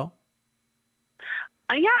 as well?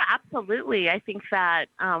 Yeah, absolutely. I think that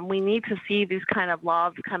we need to see these kind of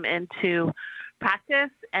laws come into practice,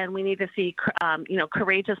 and we need to see,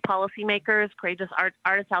 courageous policymakers, courageous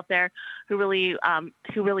artists out there who really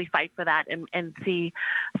fight for that and see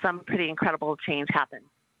some pretty incredible change happen.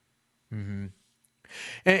 Mm-hmm.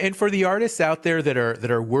 And for the artists out there that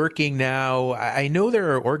are working now, I know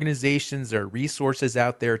there are organizations or resources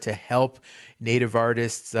out there to help Native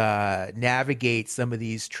artists navigate some of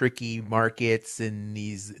these tricky markets and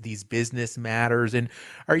these business matters. And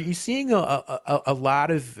are you seeing a lot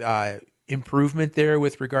of improvement there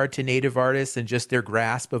with regard to Native artists and just their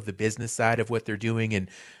grasp of the business side of what they're doing, and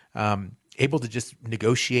able to just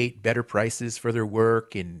negotiate better prices for their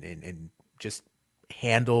work and just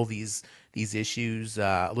handle these issues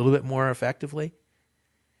a little bit more effectively?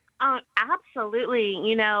 Absolutely.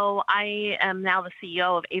 I am now the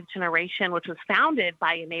CEO of 8th Generation, which was founded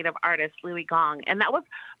by a Native artist, Louis Gong. And that was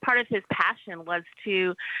part of his passion, was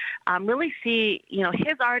to really see,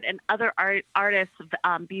 his art and other artists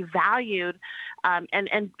be valued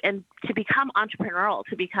and to become entrepreneurial,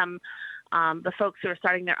 to become the folks who are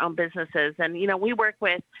starting their own businesses. And, we work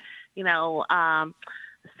with,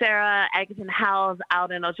 Sarah Agaton Howes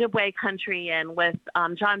out in Ojibwe country, and with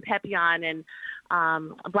John Pepion and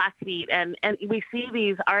Blackfeet, and we see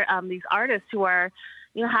these artists who are,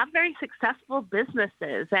 have very successful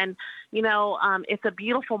businesses, and it's a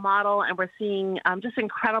beautiful model, and we're seeing just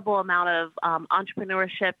incredible amount of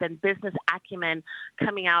entrepreneurship and business acumen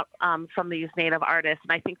coming out from these Native artists,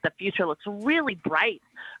 and I think the future looks really bright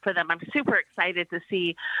for them. I'm super excited to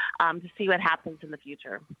see what happens in the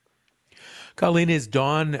future. Colleen, as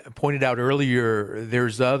Dawn pointed out earlier,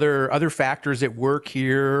 there's other factors at work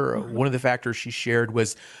here. Mm-hmm. One of the factors she shared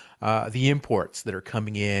was the imports that are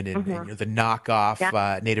coming in and the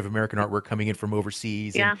knockoff Native American artwork coming in from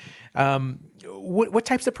overseas. Yeah. And, what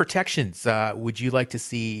types of protections would you like to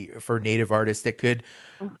see for Native artists that could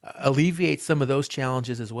alleviate some of those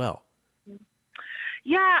challenges as well?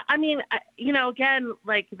 Yeah, I mean, again,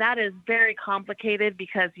 like that is very complicated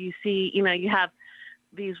because you see, you have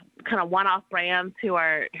these kind of one-off brands who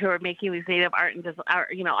are making these Native art and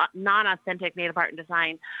non-authentic Native art and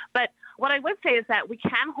design. But what I would say is that we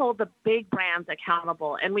can hold the big brands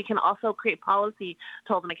accountable, and we can also create policy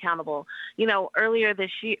to hold them accountable.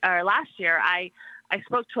 Last year, I I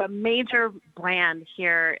spoke to a major brand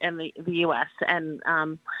here in the U.S. and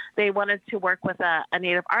they wanted to work with a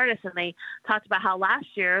Native artist, and they talked about how last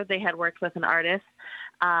year they had worked with an artist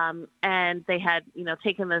and they had,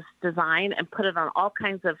 taken this design and put it on all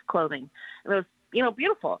kinds of clothing. And it was,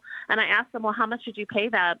 beautiful. And I asked them, well, how much did you pay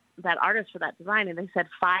that artist for that design? And they said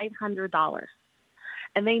 $500.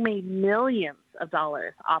 And they made millions of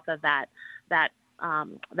dollars off of that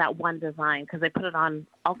one design because they put it on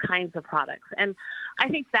all kinds of products. And I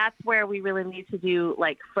think that's where we really need to do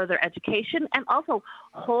like further education and also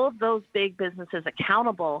hold those big businesses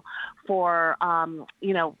accountable for,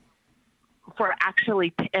 for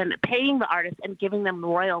actually paying the artists and giving them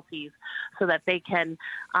royalties so that they can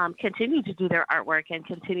continue to do their artwork and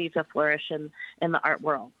continue to flourish in the art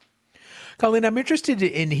world. Colleen, I'm interested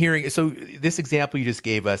in hearing, so this example you just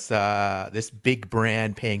gave us, this big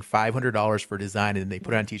brand paying $500 for design and they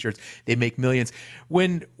put it on t-shirts, they make millions.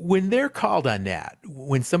 When they're called on that,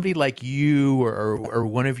 when somebody like you or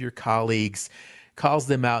one of your colleagues calls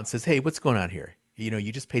them out and says, hey, what's going on here?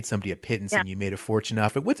 You just paid somebody a pittance and you made a fortune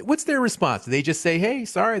off it. What's their response? Do they just say, hey,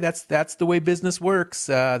 sorry, that's the way business works.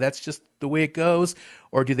 That's just the way it goes.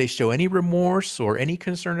 Or do they show any remorse or any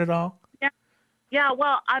concern at all? Yeah,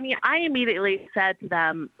 well, I mean, I immediately said to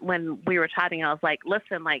them when we were chatting, I was like,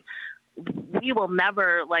 listen, like, we will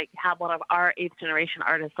never, like, have one of our 8th generation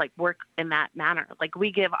artists, like, work in that manner. Like,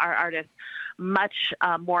 we give our artists much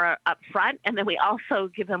more upfront, and then we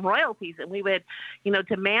also give them royalties, and we would,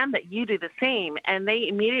 demand that you do the same. And they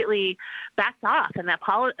immediately backed off, and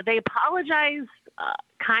they apologized,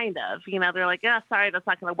 kind of. They're like, yeah, sorry, that's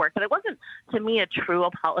not going to work. But it wasn't, to me, a true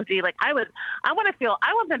apology. Like, I want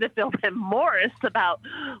them to feel remorse about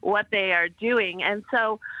what they are doing. And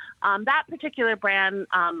so that particular brand,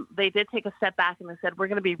 they did take a step back and they said, we're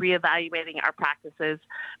going to be reevaluating our practices,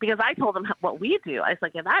 because I told them what we do. I was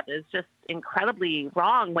like, yeah, that is just incredibly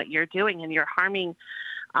wrong what you're doing, and you're harming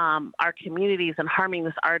our communities and harming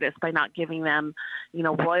this artist by not giving them,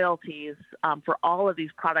 royalties for all of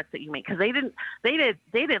these products that you make. Because they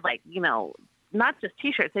did like, not just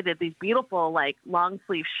t-shirts, they did these beautiful like long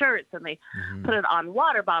sleeve shirts, and they put it on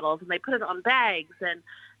water bottles, and they put it on bags, and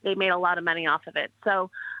they made a lot of money off of it. So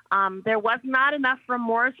there was not enough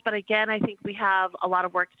remorse, but again, I think we have a lot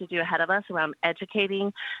of work to do ahead of us around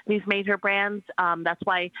educating these major brands. That's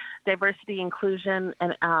why diversity inclusion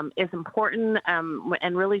is important,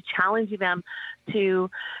 and really challenging them to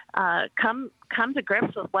come to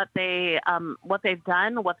grips with what they've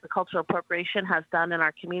done, what the cultural appropriation has done in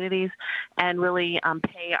our communities, and really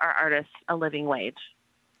pay our artists a living wage.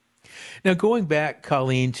 Now, going back,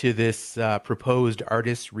 Colleen, to this proposed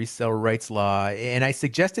artist resale rights law, and I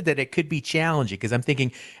suggested that it could be challenging because I'm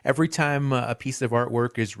thinking every time a piece of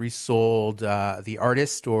artwork is resold, the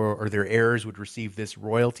artist or their heirs would receive this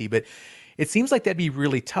royalty. But it seems like that'd be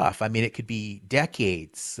really tough. I mean, it could be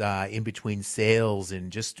decades in between sales,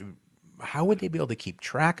 and just how would they be able to keep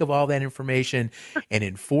track of all that information and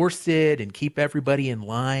enforce it and keep everybody in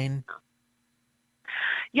line?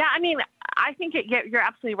 Yeah, I mean, I think you're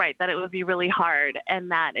absolutely right that it would be really hard,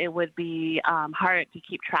 and that it would be hard to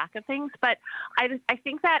keep track of things. But I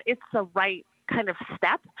think that it's the right kind of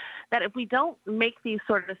step, that if we don't make these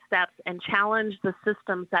sort of steps and challenge the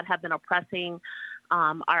systems that have been oppressing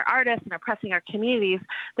our artists and oppressing our communities,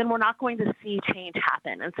 then we're not going to see change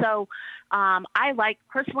happen. And so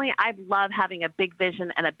personally, I love having a big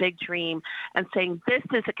vision and a big dream and saying, this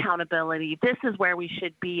is accountability. This is where we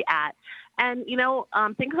should be at. And,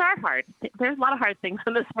 things are hard. There's a lot of hard things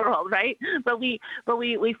in this world, right? But we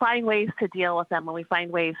find ways to deal with them, and we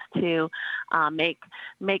find ways to make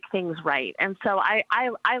things right. And so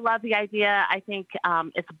I love the idea. I think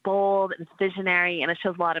it's bold, it's visionary, and it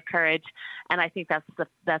shows a lot of courage. And I think that's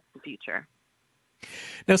the future.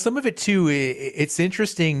 Now, some of it, too, it's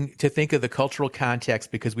interesting to think of the cultural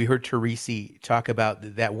context, because we heard Teresi talk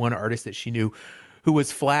about that one artist that she knew who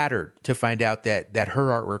was flattered to find out that her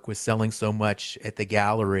artwork was selling so much at the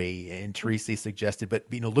gallery. And Teresi suggested, but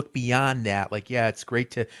look beyond that. Like, yeah, it's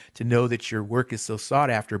great to know that your work is so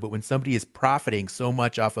sought after, but when somebody is profiting so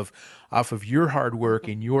much off of your hard work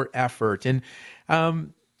and your effort. And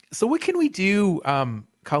so what can we do,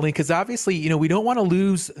 Colleen? Because obviously, we don't want to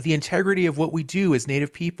lose the integrity of what we do as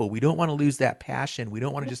Native people. We don't want to lose that passion. We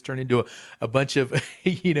don't want to just turn into a bunch of,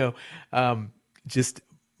 just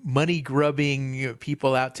money-grubbing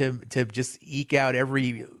people out to just eke out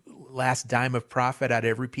every last dime of profit out of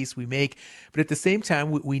every piece we make. But at the same time,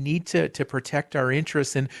 we need to protect our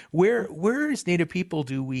interests. And where as Native people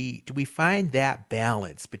do we find that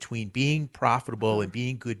balance between being profitable and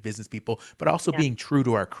being good business people, but also being true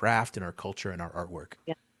to our craft and our culture and our artwork?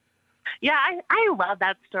 Yeah. Yeah, I love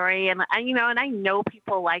that story, and I know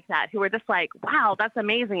people like that who are just like, wow, that's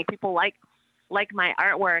amazing. People like my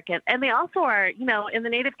artwork, and they also are, in the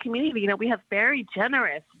Native community, we have very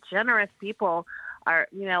generous people.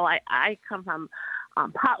 I come from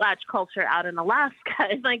potlatch culture out in Alaska.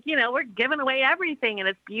 It's like, we're giving away everything, and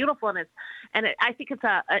it's beautiful, and I think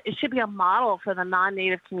it should be a model for the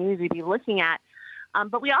non-Native community to be looking at.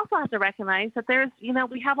 But we also have to recognize that there's,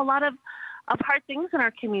 we have a lot of hard things in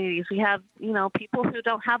our communities. We have, people who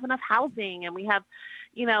don't have enough housing, and we have,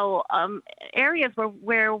 areas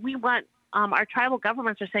where we want, our tribal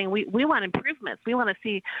governments are saying we want improvements. We want to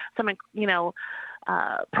see some,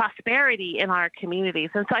 prosperity in our communities.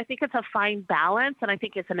 And so I think it's a fine balance, and I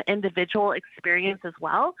think it's an individual experience as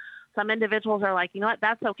well. Some individuals are like,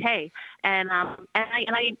 that's okay. And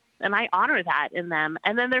I honor that in them.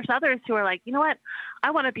 And then there's others who are like,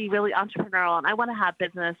 I want to be really entrepreneurial, and I want to have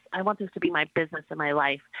business. I want this to be my business in my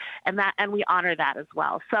life. And we honor that as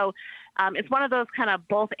well. So it's one of those kind of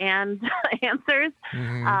both and answers,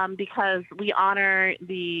 because we honor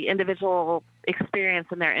the individual experience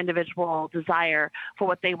and their individual desire for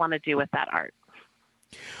what they want to do with that art.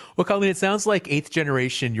 Well, Colleen, it sounds like Eighth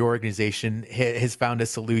Generation, your organization, has found a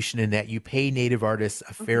solution in that you pay Native artists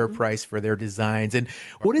a fair price for their designs. And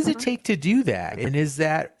what does it take to do that? And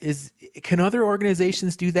can other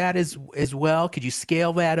organizations do that as well? Could you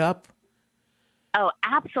scale that up? Oh,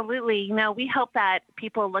 absolutely. We hope that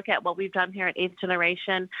people look at what we've done here at Eighth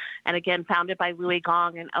Generation, and again, founded by Louis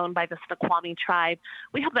Gong and owned by the Snoqualmie tribe.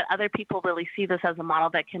 We hope that other people really see this as a model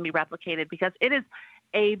that can be replicated, because it is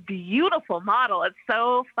a beautiful model. It's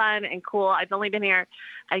so fun and cool. I've only been here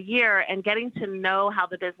a year, and getting to know how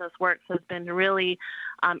the business works has been really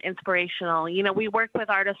inspirational. We work with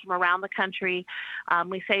artists from around the country.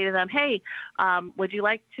 We say to them, hey, would you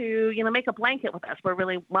like to, make a blanket with us? We're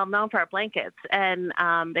really well known for our blankets. And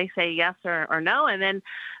they say yes or no. And then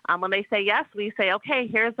when they say yes, we say, okay,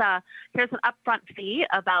 here's an upfront fee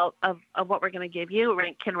of what we're going to give you.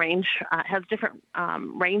 It can range, has different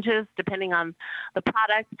ranges depending on the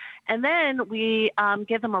product. And then we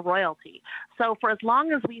give them a royalty. So for as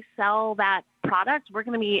long as we sell that product, we're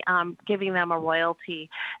going to be giving them a royalty,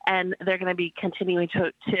 and they're going to be continuing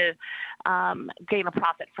to gain a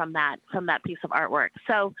profit from that piece of artwork.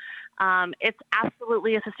 So it's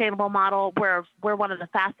absolutely a sustainable model. We're one of the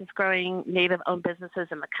fastest growing Native-owned businesses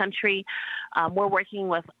in the country. We're working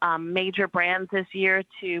with major brands this year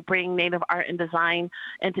to bring Native art and design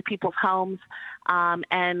into people's homes,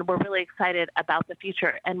 and we're really excited about the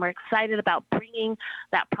future. And we're excited about bringing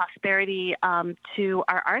that prosperity to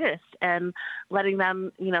our artists and letting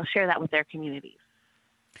them, share that with their communities.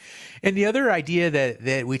 And the other idea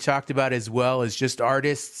that we talked about as well is just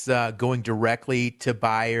artists going directly to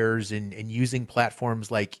buyers and using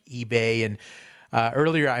platforms like eBay. And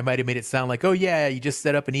earlier I might have made it sound like, oh yeah, you just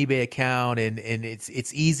set up an eBay account and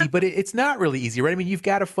it's easy, but it's not really easy, right? I mean, you've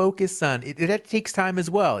got to focus on it. That takes time as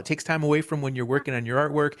well. It takes time away from when you're working on your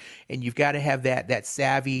artwork, and you've got to have that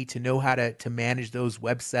savvy to know how to manage those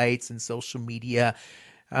websites and social media.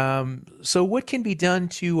 So what can be done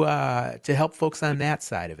to help folks on that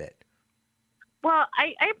side of it? Well,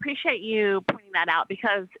 I appreciate you pointing that out,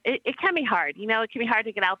 because it can be hard. It can be hard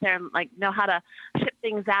to get out there and know how to ship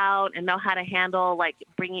things out and know how to handle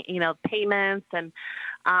bringing, payments. And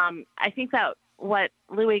I think that what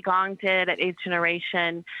Louis Gong did at Eighth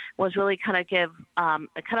Generation was really kind of give we're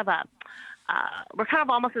kind of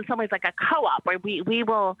almost in some ways like a co-op, where we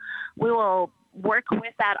will work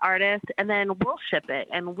with that artist, and then we'll ship it,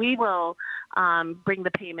 and we will bring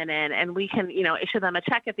the payment in, and we can, issue them a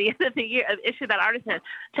check at the end of the year, issue that artist a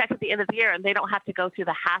check at the end of the year, and they don't have to go through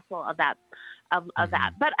the hassle of that.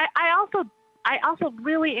 But I also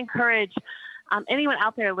really encourage anyone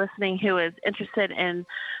out there listening who is interested in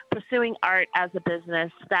pursuing art as a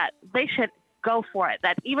business, that they should go for it.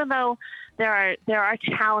 That even though there are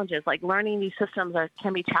challenges, like learning these systems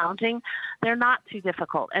can be challenging, they're not too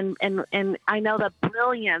difficult. And I know the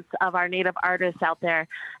brilliance of our Native artists out there,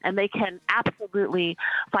 and they can absolutely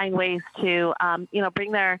find ways to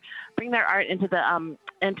bring their art into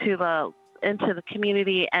the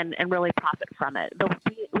community and really profit from it.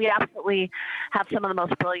 We absolutely have some of the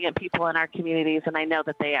most brilliant people in our communities, and I know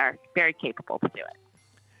that they are very capable to do it.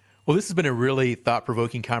 Well, this has been a really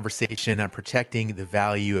thought-provoking conversation on protecting the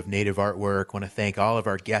value of Native artwork. I want to thank all of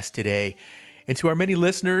our guests today. And to our many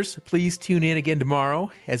listeners, please tune in again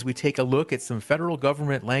tomorrow as we take a look at some federal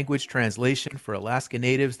government language translation for Alaska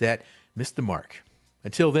Natives that missed the mark.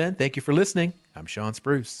 Until then, thank you for listening. I'm Sean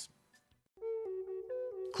Spruce.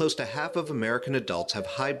 Close to half of American adults have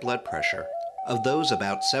high blood pressure. Of those,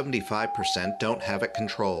 about 75% don't have it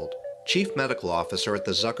controlled. Chief Medical Officer at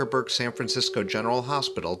the Zuckerberg San Francisco General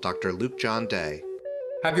Hospital, Dr. Luke John Day.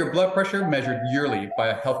 Have your blood pressure measured yearly by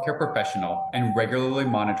a healthcare professional and regularly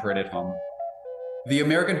monitor it at home. The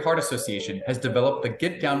American Heart Association has developed the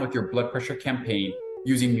Get Down With Your Blood Pressure campaign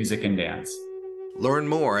using music and dance. Learn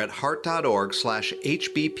more at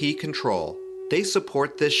heart.org/HBP Control. They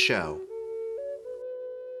support this show.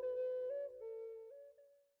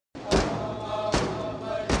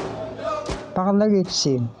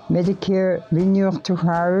 Parlagipsi, Medicare Linear to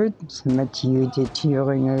Howard, Matthew de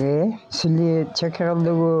Turingere, Suli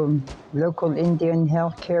Chakarlu, local Indian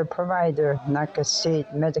healthcare provider, Naka State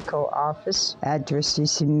Medical Office, address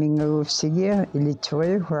is Mingo Sigir,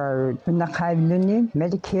 Illitori Howard, Nakailuni,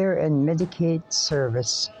 Medicare and Medicaid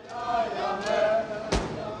Service.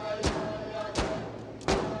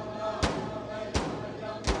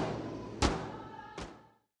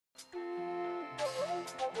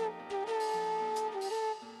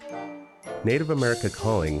 Native America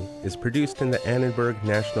Calling is produced in the Annenberg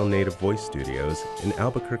National Native Voice Studios in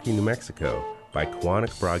Albuquerque, New Mexico by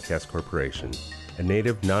Koahnic Broadcast Corporation, a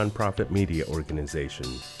Native nonprofit media organization.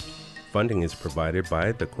 Funding is provided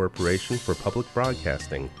by the Corporation for Public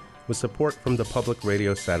Broadcasting with support from the Public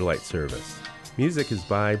Radio Satellite Service. Music is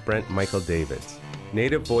by Brent Michael Davids.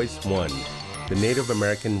 Native Voice One, the Native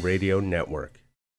American Radio Network.